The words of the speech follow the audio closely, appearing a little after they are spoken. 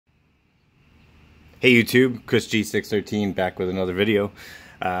Hey YouTube, Chris G613 back with another video.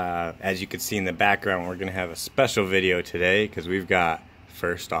 As you can see in the background, we're going to have a special video today because we've got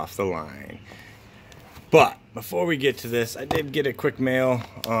first off the line. But before we get to this, I did get a quick mail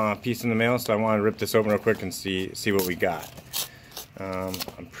piece in the mail, so I want to rip this open real quick and see what we got.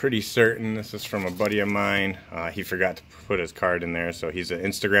 I'm pretty certain this is from a buddy of mine. He forgot to put his card in there, so he's an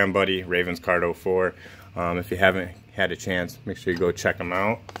Instagram buddy, Ravenscard04. If you haven't had a chance, make sure you go check him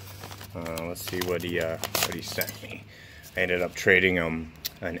out. Let's see what he sent me. I ended up trading him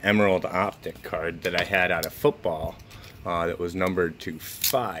an Emerald Optic card that I had out of football that was numbered to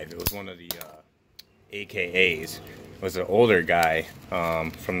 5. It was one of the AKAs. It was an older guy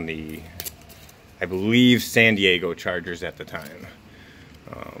from the, I believe, San Diego Chargers at the time.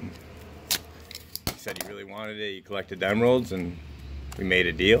 He said he really wanted it. He collected the emeralds, and we made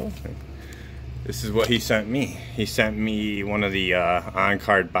a deal. This is what he sent me. He sent me one of the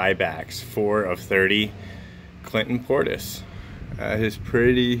on-card buybacks, 4 of 30, Clinton Portis. That is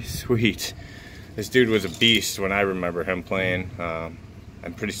pretty sweet. This dude was a beast when I remember him playing.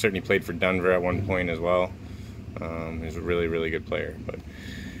 I'm pretty certain he played for Denver at one point as well. He was a really, really good player. But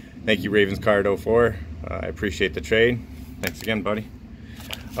thank you, Ravenscard04. I appreciate the trade. Thanks again, buddy.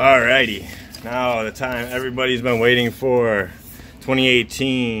 Alrighty, now the time everybody's been waiting for.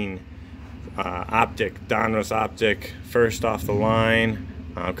 2018. Optic, Donruss Optic, first off the line.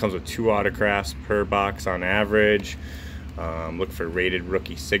 Comes with 2 autographs per box on average. Look for rated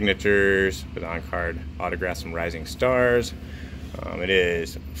rookie signatures with on-card autographs from Rising Stars. It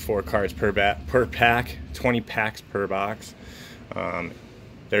is 4 cards per pack, 20 packs per box.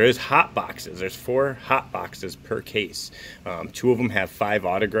 There is hot boxes. There's 4 hot boxes per case. 2 of them have 5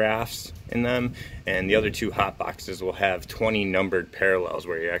 autographs in them, and the other 2 hot boxes will have 20 numbered parallels,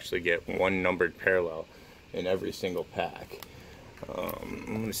 where you actually get 1 numbered parallel in every single pack. I'm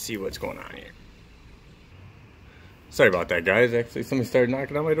gonna see what's going on here. Sorry about that, guys. Actually, somebody started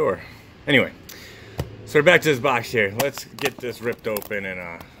knocking on my door. Anyway, so we're back to this box here. Let's get this ripped open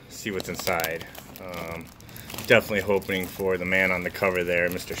and see what's inside. Definitely hoping for the man on the cover there,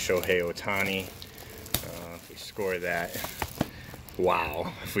 Mr. Shohei Ohtani. If we score that,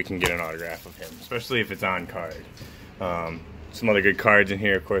 wow, if we can get an autograph of him, especially if it's on card. Some other good cards in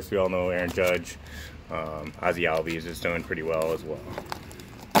here. Of course, we all know Aaron Judge. Ozzy Albies is doing pretty well as well.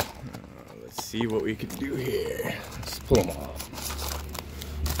 Let's see what we can do here. Let's pull them all.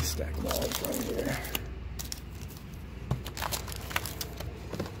 Stack them all in front here.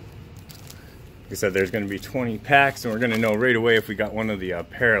 Like I said, there's going to be 20 packs, and we're going to know right away if we got one of the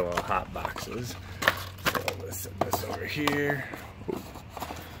parallel hot boxes. So let's set this over here. Ooh.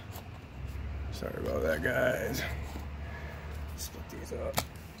 Sorry about that, guys. Split these up.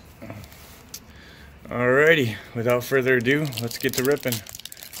 Alrighty, without further ado, let's get to ripping.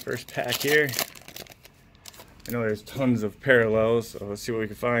 First pack here. I know there's tons of parallels, so let's see what we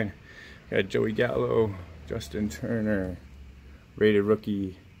can find. Got Joey Gallo, Justin Turner, rated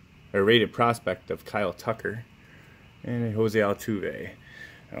rookie, or rated prospect of Kyle Tucker, and a Jose Altuve.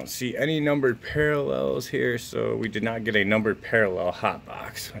 I don't see any numbered parallels here, so we did not get a numbered parallel hot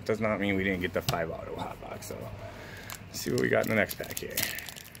box. That does not mean we didn't get the 5 auto hot box, so let's see what we got in the next pack here.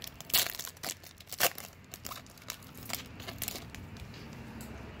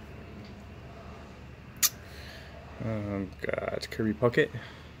 Got Kirby Puckett,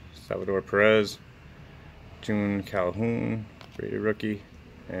 Salvador Perez, June Calhoun, rated rookie,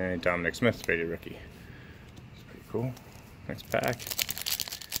 and Dominic Smith, rated rookie. That's pretty cool. Next pack.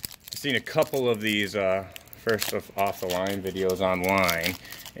 I've seen a couple of these first off the line videos online.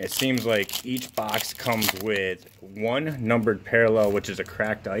 It seems like each box comes with 1 numbered parallel, which is a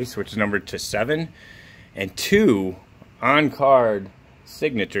cracked ice, which is numbered to 7, and 2 on-card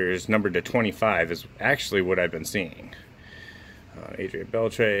signatures numbered to 25 is actually what I've been seeing. Adrian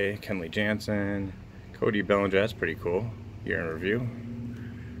Beltre, Kenley Jansen, Cody Bellinger, that's pretty cool. Year in review.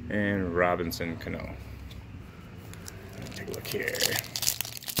 And Robinson Cano. Take a look here.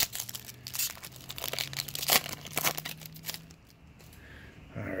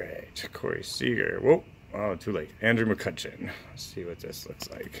 Alright, Corey Seager. Whoa, oh, too late. Andrew McCutcheon. Let's see what this looks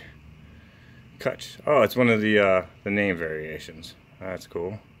like. Kutch. Oh, it's one of the name variations. That's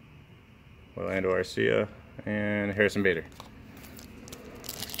cool. Orlando Arcia and Harrison Bader.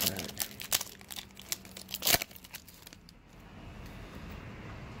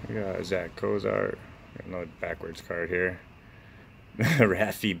 We got Zach Kozart. Got another backwards card here.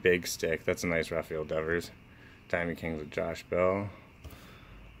 Raffy Big Stick. That's a nice Rafael Devers. Diamond Kings with Josh Bell.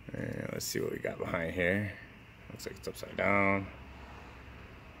 And let's see what we got behind here. Looks like it's upside down.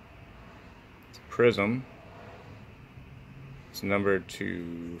 It's a prism. It's numbered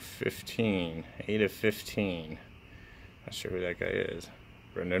to 15, 8 of 15. Not sure who that guy is.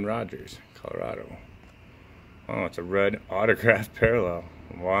 Brendan Rogers, Colorado. Oh, it's a red autograph parallel.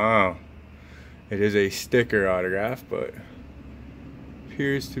 Wow. It is a sticker autograph, but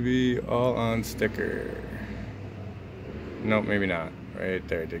appears to be all on sticker. Nope, maybe not. Right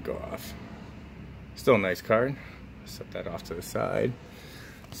there, it did go off. Still a nice card. Set that off to the side.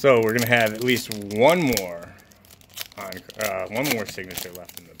 So we're gonna have at least one more signature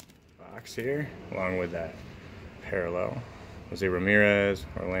left in the box here, along with that parallel. Jose Ramirez,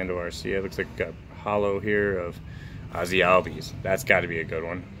 Orlando Arcia. Looks like a hollow here of Ozzie Albies. That's got to be a good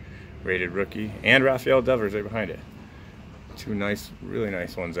one. Rated rookie, and Rafael Devers right behind it. Two nice, really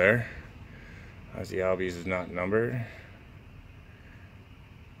nice ones there. Ozzie Albies is not numbered.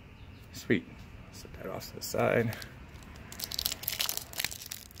 Sweet. Set that off to the side.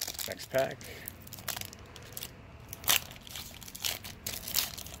 Next pack.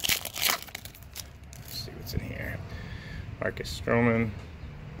 Let's see what's in here. Marcus Stroman,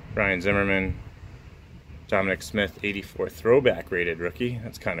 Ryan Zimmerman, Dominic Smith, 84 throwback rated rookie.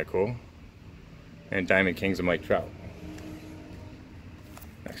 That's kind of cool. And Diamond Kings of Mike Trout.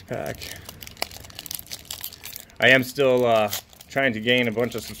 Next pack. I am still trying to gain a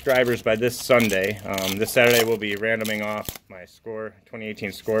bunch of subscribers by this Sunday. This Saturday we'll be randoming off my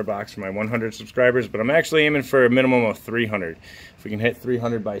 2018 score box for my 100 subscribers, but I'm actually aiming for a minimum of 300. If we can hit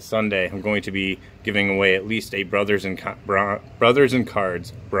 300 by Sunday, I'm going to be giving away at least a Brothers and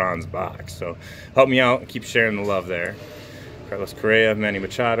Cards bronze box. So help me out and keep sharing the love there. Carlos Correa, Manny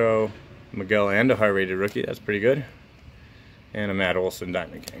Machado, Miguel Andujar rated rookie. That's pretty good. And a Matt Olson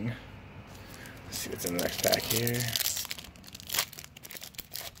Diamond King. Let's see what's in the next pack here.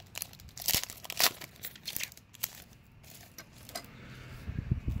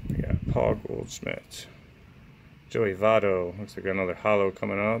 Paul Goldschmidt, Joey Votto, looks like another hollow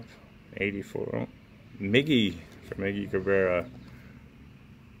coming up, 84, Miggy for Miggy Cabrera,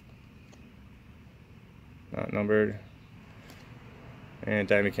 not numbered, and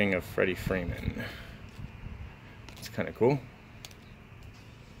Diamond King of Freddie Freeman. It's kind of cool.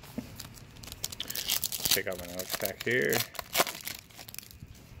 Check out my next pack here.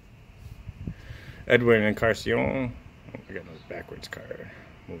 Edwin Encarnacion. Oh, I got another backwards card.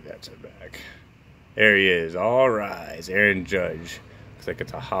 Move that to the back. There he is. All rise. Aaron Judge. Looks like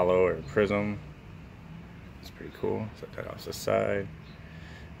it's a hollow or a prism. It's pretty cool. Set that off to the side.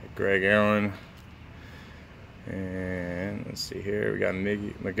 Greg Allen. And let's see here. We got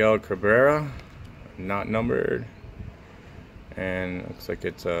Miguel Cabrera. Not numbered. And looks like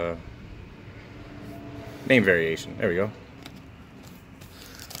it's a name variation. There we go.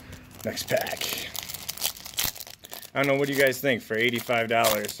 Next pack. I don't know, what do you guys think for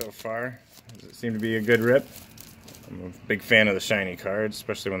 $85 so far? Does it seem to be a good rip? I'm a big fan of the shiny cards,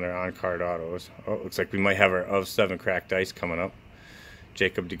 especially when they're on-card autos. Oh, it looks like we might have our of 7 cracked ice coming up.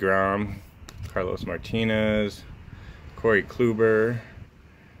 Jacob deGrom, Carlos Martinez, Corey Kluber,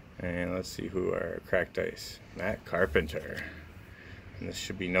 and let's see who are cracked ice. Matt Carpenter. And this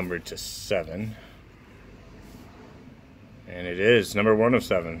should be numbered to 7. And it is number 1 of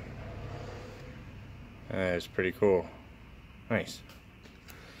 7. That is pretty cool. Nice.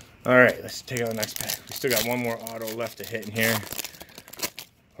 Alright, let's take out the next pack. We still got one more auto left to hit in here.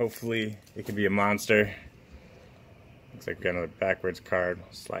 Hopefully it can be a monster. Looks like we got another backwards card.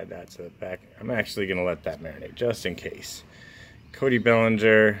 I'll slide that to the back. I'm actually going to let that marinate just in case. Cody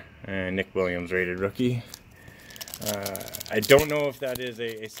Bellinger and Nick Williams rated rookie. I don't know if that is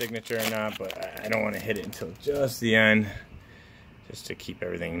a signature or not, but I don't want to hit it until just the end, just to keep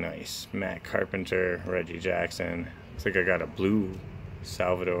everything nice. Matt Carpenter, Reggie Jackson. Looks like I got a blue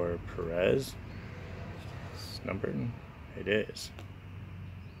Salvador Perez. It's numbered. It is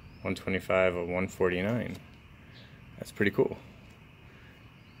 125 of 149. That's pretty cool.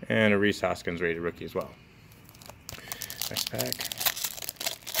 And a Reese Hoskins rated rookie as well. Next pack.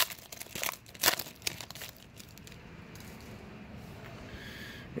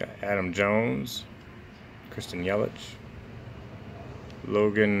 Got Adam Jones, Kristen Yelich,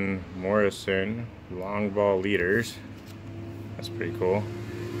 Logan Morrison, long ball leaders. That's pretty cool.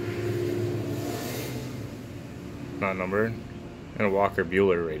 Not numbered. And a Walker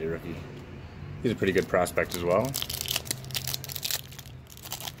Buehler rated rookie. He's a pretty good prospect as well.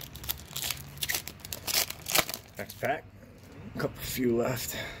 Next pack. A few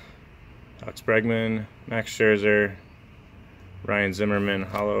left. Alex Bregman, Max Scherzer, Ryan Zimmerman,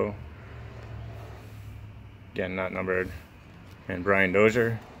 hollow. Again, not numbered. And Brian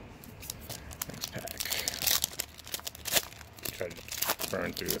Dozier. Next pack. Try to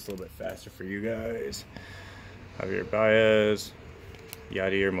burn through this a little bit faster for you guys. Javier Baez,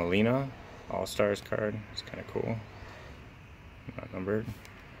 Yadier Molina, All-Stars card. It's kind of cool. Not numbered.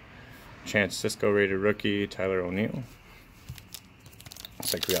 Chance Cisco rated rookie, Tyler O'Neill.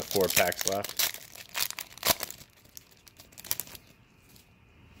 Looks like we got 4 packs left.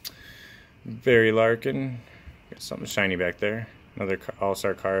 Barry Larkin. Got something shiny back there. Another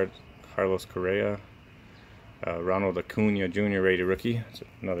All-Star card, Carlos Correa. Ronald Acuna Jr. rated rookie. That's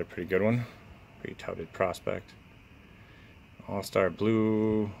another pretty good one. Pretty touted prospect. All-Star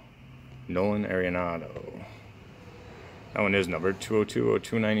blue, Nolan Arenado. That one is numbered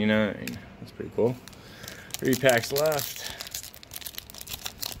 202/299. That's pretty cool. 3 packs left.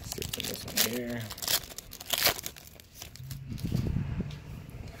 Let's see what's in this one here.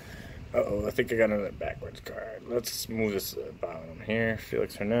 Uh-oh, I think I got another backwards card. Let's move this to the bottom here.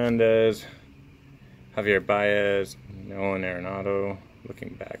 Felix Hernandez, Javier Baez, Nolan Arenado.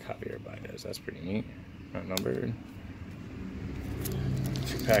 Looking back, Javier Baez. That's pretty neat. Not numbered.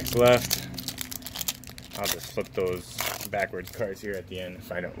 2 packs left. I'll just flip those backwards cards here at the end and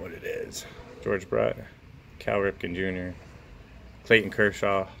find out what it is. George Brett, Cal Ripken Jr., Clayton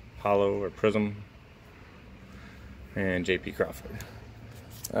Kershaw, Hollow or Prism, and J.P. Crawford.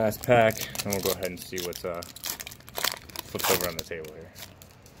 Last pack, and we'll go ahead and see what's flipped over on the table here.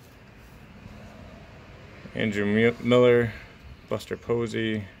 Andrew Miller, Buster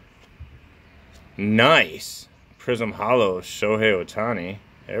Posey. Nice! Prism Hollow, Shohei Ohtani.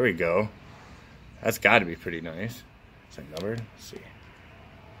 There we go. That's got to be pretty nice. Is that numbered? Let's see.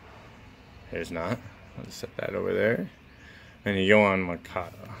 There's not. I'll just set that over there. And Yohan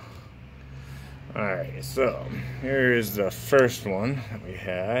Moncada. Alright, so here is the first one that we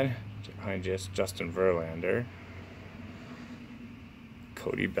had. Behind just Justin Verlander.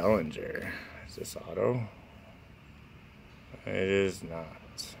 Cody Bellinger. Is this auto? It is not.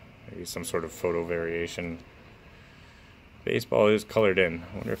 Maybe some sort of photo variation. Baseball is colored in.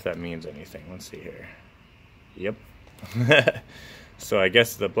 I wonder if that means anything. Let's see here. Yep. So I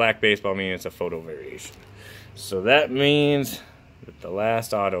guess the black baseball means it's a photo variation. So that means that the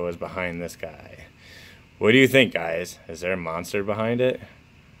last auto is behind this guy. What do you think, guys? Is there a monster behind it?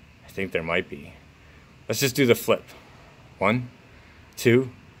 I think there might be. Let's just do the flip. 1,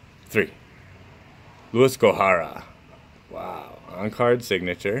 2, 3. Luis Gohara. Wow. On-card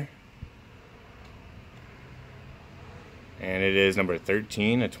signature. And it is number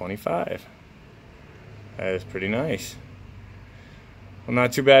 13/25. That is pretty nice. Well,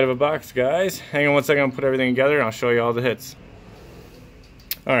 not too bad of a box, guys. Hang on one second, I'll put everything together and I'll show you all the hits.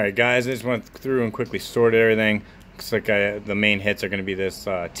 Alright, guys, I just went through and quickly sorted everything. Looks like the main hits are going to be this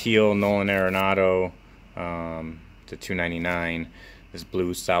teal Nolan Arenado to 299. This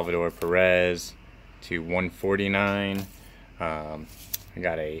blue Salvador Perez to 149. I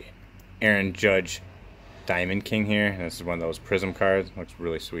got a Aaron Judge Diamond King here. This is one of those Prism cards. Looks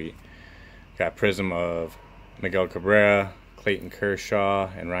really sweet. Got Prism of Miguel Cabrera, Clayton Kershaw,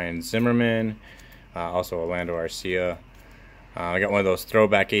 and Ryan Zimmerman. Also Orlando Arcia. I got one of those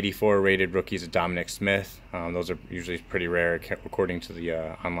throwback 84 rated rookies of Dominic Smith. Those are usually pretty rare according to the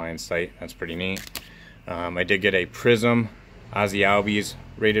online site. That's pretty neat. I did get a Prism Ozzy Albies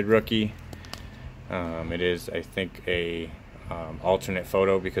rated rookie. It is, I think, a alternate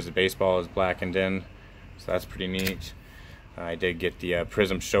photo because the baseball is blackened in. So that's pretty neat. I did get the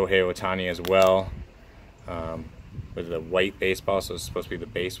Prism Shohei Ohtani as well, with the white baseball, so it's supposed to be the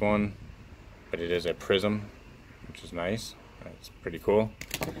base one, but it is a Prism, which is nice. That's pretty cool.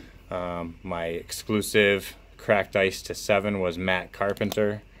 My exclusive cracked ice to 7 was Matt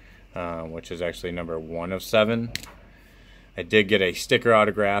Carpenter, which is actually number 1/7. I did get a sticker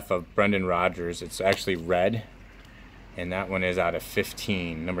autograph of Brendan Rodgers. It's actually red, and that one is out of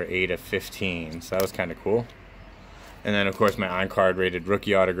 15, number 8/15. So that was kind of cool. And then, of course, my on-card rated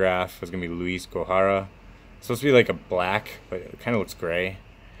rookie autograph was going to be Luis Gohara. It's supposed to be like a black, but it kind of looks gray.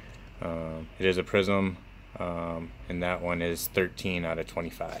 It is a Prism, and that one is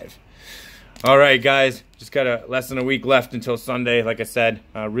 13/25. All right, guys, just got less than a week left until Sunday. Like I said,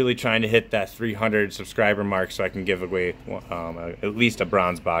 really trying to hit that 300 subscriber mark so I can give away at least a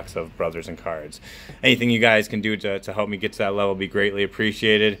bronze box of Brothers and Cards. Anything you guys can do to help me get to that level will be greatly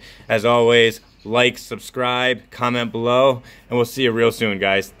appreciated. As always, like, subscribe, comment below, and we'll see you real soon,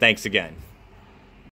 guys. Thanks again.